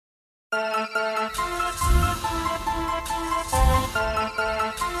We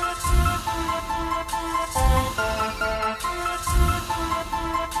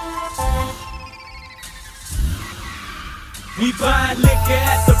buying liquor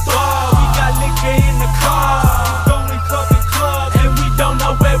at the bar, we got liquor in the car. Going club to club, and we don't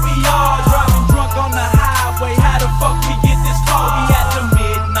know where we are. Driving drunk on the highway, how the fuck we get this far? We at the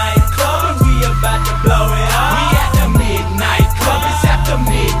midnight club, and we about to blow it up. We at the midnight club, it's after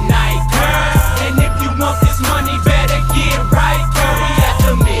midnight, girl. And if you want this money, better get right, girl. We at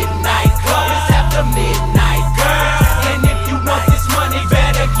the midnight club, it's after midnight, girl. And if you want this money,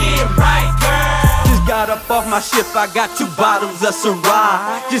 better get right, girl. Got up off my ship, I got 2 bottles of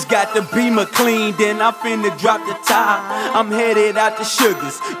Syrah. Just got the Beamer clean, then I'm finna drop the top. I'm headed out to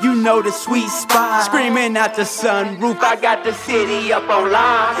Sugars, you know the sweet spot. Screaming out the sunroof, I got the city up on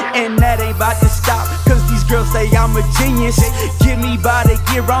line. And that ain't about to stop, cause these girls say I'm a genius. Give me by the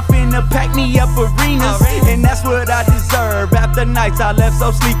gear, I'm finna pack me up arenas. And that's what I deserve, after nights I left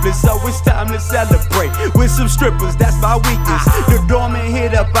so sleepless. So it's time to celebrate with some strippers, that's my weakness. The doorman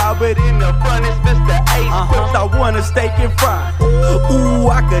hit up out, but in the front it's Mr. Quips, I want a steak and fries. Ooh,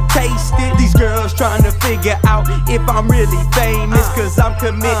 I could taste it. These girls trying to figure out if I'm really famous, cause I'm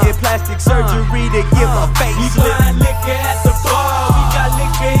committed plastic surgery to give a We facelift. buying liquor at the bar, we got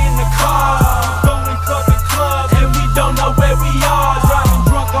liquor in the car. Going club to club, and we don't know where we are. Driving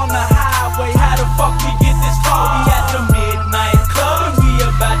drunk on the highway, how the fuck we get this far? We at the midnight club, and we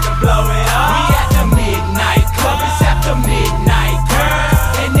about to blow it up. We at the midnight club, it's after midnight,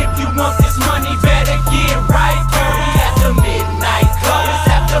 girl. And if you want this money, better get right, girl. We at the midnight club, it's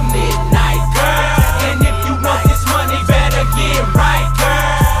after midnight, girl. And if you want this money, better get right,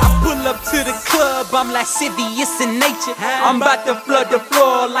 girl. I pull up to the club, I'm lascivious in nature. I'm about to flood the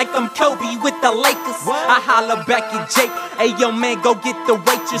floor like I'm Kobe with the Lakers. I holler back at Jake, hey yo man, go get the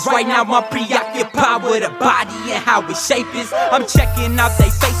waitress. Right now I'm preoccupied with a body and how its shape is. I'm checking out they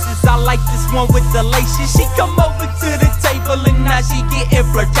faces, I like this one with the laces. She come over to the table and now she getting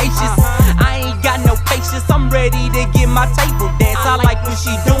flirtatious. I ain't got no patience, I'm ready to get my table dance. I like what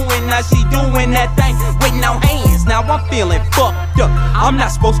she doing, now she doing that thing with no hands. Now I'm feeling fucked up, I'm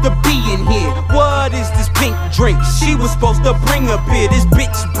not supposed to be in here. What is this pink drink? She was supposed to bring a beer. This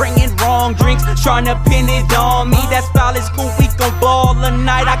bitch bringing wrong drinks, trying to pin it on me. That's foul, it's cool, we gon' ball a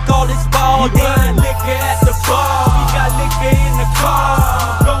night. I call this ball We